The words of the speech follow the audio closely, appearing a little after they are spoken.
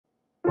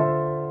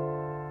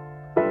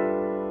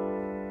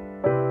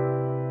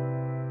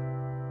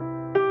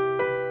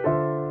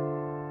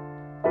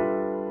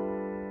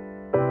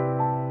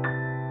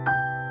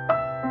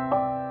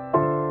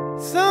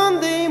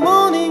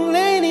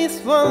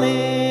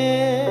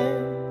in.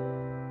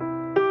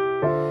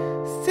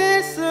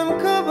 Still some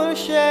cover,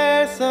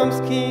 share some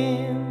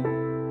skin.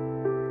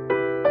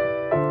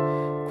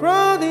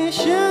 Crowded,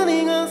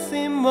 shining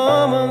unseen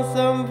moments,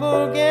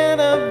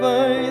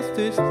 unforgettable,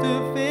 to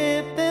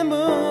fit the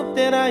mood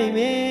that I'm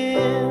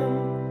in.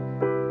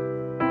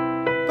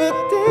 But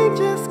things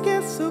just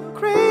get so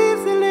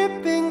crazy,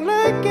 living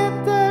like I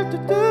dare to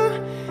do.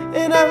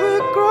 And I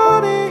would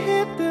grow to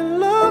hit the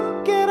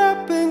look, get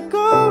up and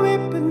go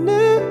if I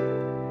knew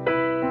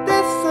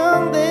that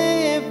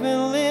someday if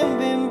we're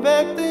living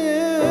back to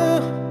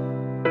you,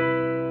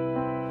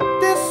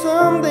 that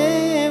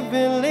someday if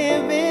we're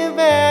living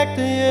back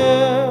to you,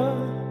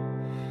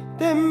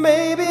 then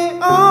maybe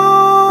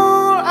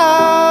all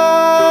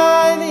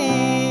I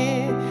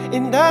need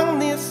in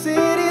darkness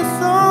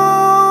city's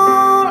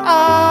all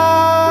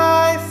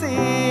I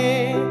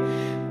see.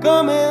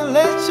 Come and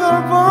let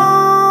your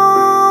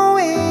bone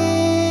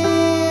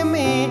with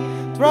me,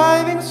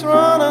 driving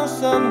strong on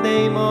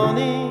Sunday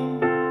morning,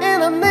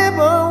 and I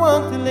never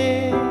want to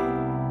leave.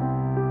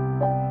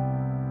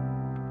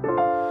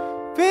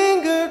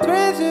 Finger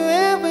trace you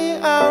every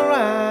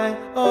alright,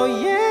 oh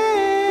yeah.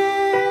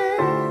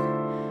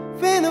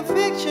 Fin a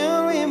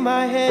picture in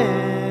my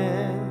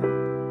hand,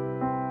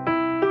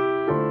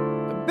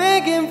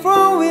 begging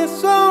for his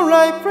soul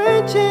like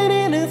branching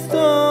in a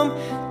storm.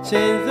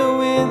 Change the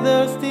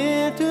weather,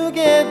 still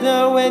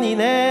together when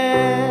in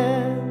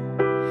end.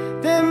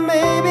 Then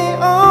maybe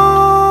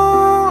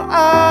all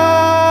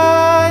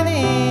I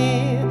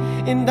need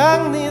in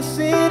darkness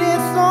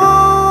city's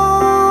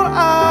all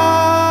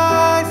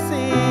I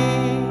see.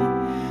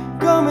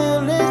 Come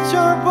and let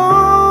your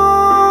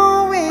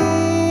bone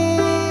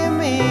with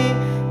me,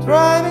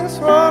 driving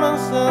strong on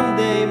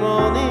Sunday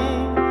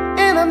morning,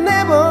 and I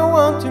never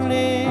want to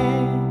leave.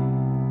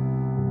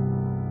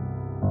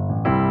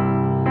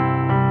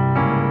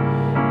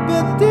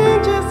 But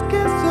things just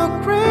get so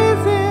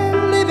crazy,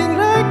 living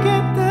like I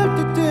have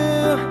to do.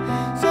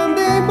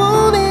 Sunday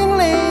morning,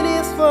 late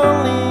is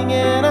falling,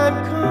 and I'm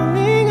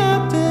calling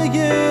out to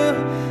you,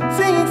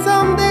 singing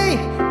someday,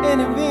 and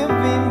we've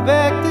been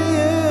back to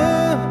you.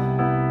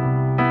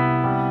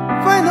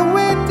 Find a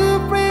way to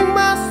bring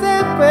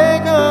myself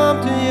back home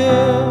to you.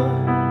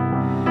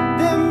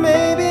 Then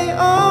maybe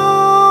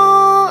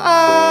all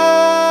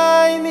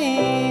I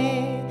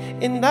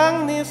need in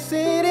darkness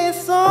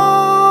city's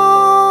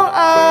all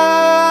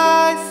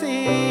I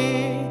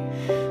see.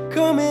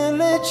 Come and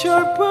let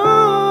your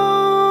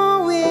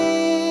bone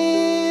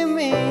with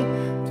me,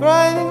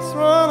 driving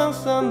strong on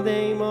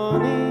Sunday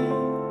morning.